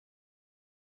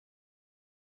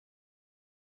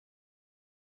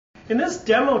In this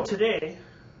demo today,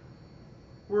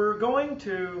 we're going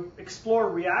to explore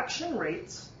reaction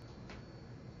rates,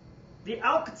 the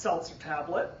Alkaseltzer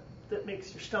tablet that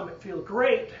makes your stomach feel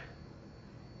great,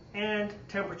 and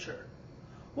temperature.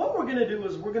 What we're going to do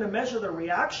is we're going to measure the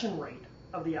reaction rate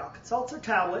of the Alkaseltzer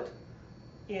tablet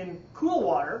in cool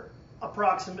water,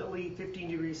 approximately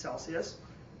 15 degrees Celsius,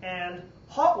 and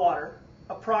hot water,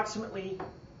 approximately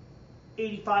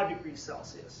 85 degrees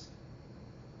Celsius.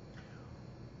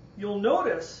 You'll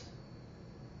notice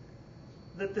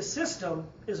that the system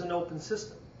is an open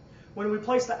system. When we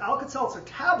place the Alkaseltzer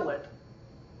tablet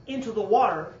into the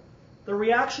water, the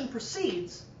reaction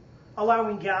proceeds,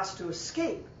 allowing gas to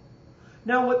escape.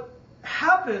 Now what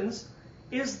happens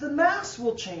is the mass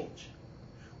will change.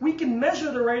 We can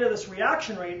measure the rate of this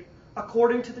reaction rate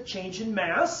according to the change in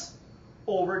mass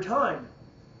over time.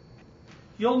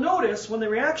 You'll notice when the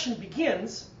reaction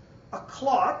begins, a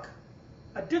clock,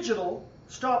 a digital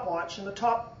stopwatch in the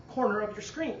top corner of your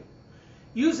screen.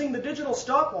 Using the digital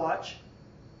stopwatch,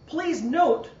 please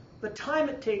note the time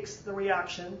it takes the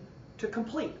reaction to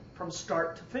complete from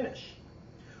start to finish.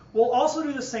 We'll also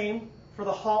do the same for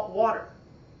the hot water.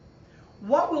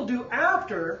 What we'll do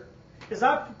after is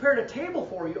I've prepared a table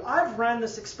for you. I've ran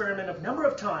this experiment a number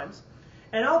of times,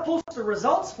 and I'll post the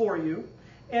results for you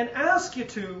and ask you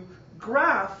to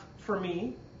graph for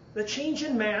me the change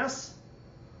in mass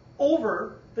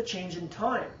over the change in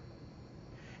time.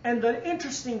 And the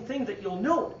interesting thing that you'll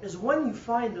note is when you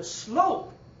find the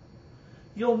slope,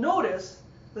 you'll notice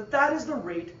that that is the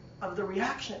rate of the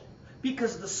reaction,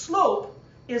 because the slope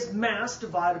is mass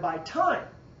divided by time.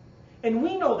 And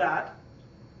we know that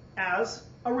as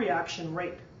a reaction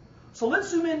rate. So let's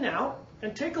zoom in now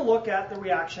and take a look at the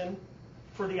reaction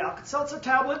for the Alkaseltzer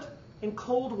tablet in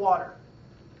cold water.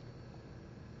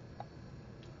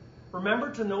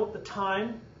 Remember to note the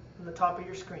time on the top of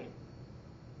your screen.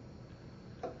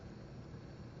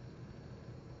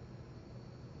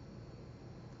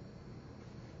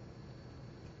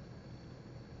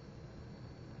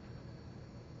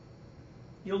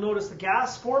 You'll notice the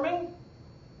gas forming.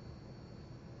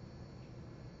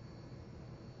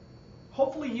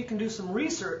 Hopefully you can do some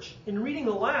research in reading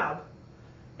the lab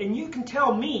and you can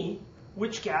tell me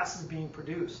which gas is being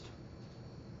produced.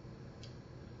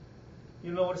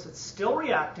 You'll notice it's still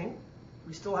reacting.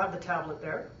 We still have the tablet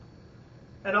there.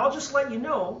 And I'll just let you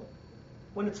know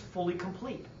when it's fully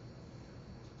complete.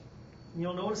 And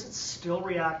you'll notice it's still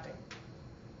reacting.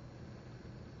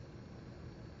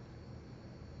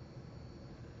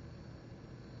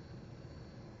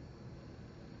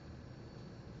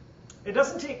 It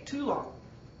doesn't take too long.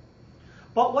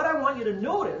 But what I want you to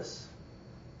notice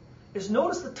is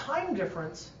notice the time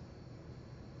difference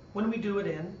when we do it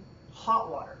in hot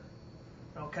water.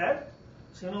 Okay?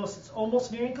 So you'll notice it's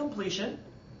almost nearing completion.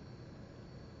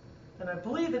 And I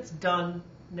believe it's done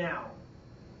now.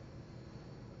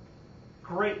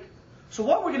 Great. So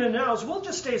what we're going to do now is we'll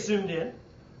just stay zoomed in.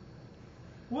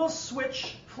 We'll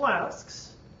switch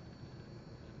flasks.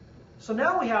 So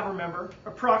now we have, remember,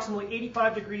 approximately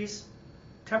 85 degrees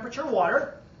temperature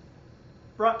water,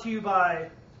 brought to you by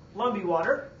Lumbee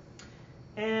Water.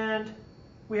 And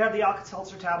we have the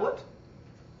Alkaseltzer tablet.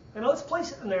 And let's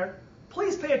place it in there.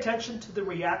 Please pay attention to the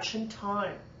reaction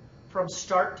time from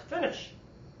start to finish.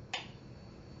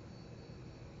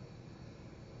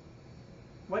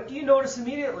 What do you notice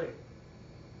immediately?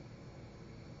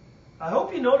 I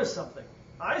hope you notice something.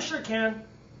 I sure can.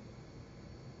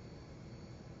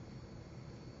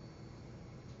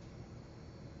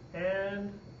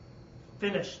 And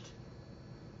finished.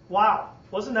 Wow,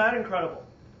 wasn't that incredible?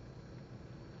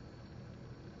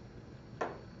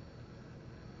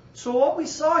 So what we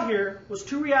saw here was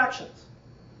two reactions.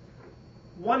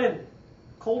 One in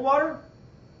cold water,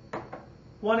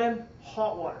 one in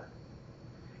hot water.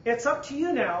 It's up to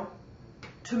you now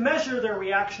to measure their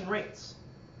reaction rates.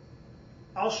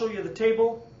 I'll show you the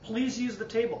table. Please use the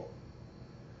table.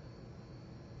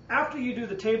 After you do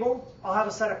the table, I'll have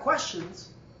a set of questions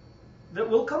that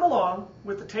will come along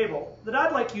with the table that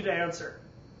I'd like you to answer.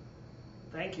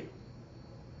 Thank you.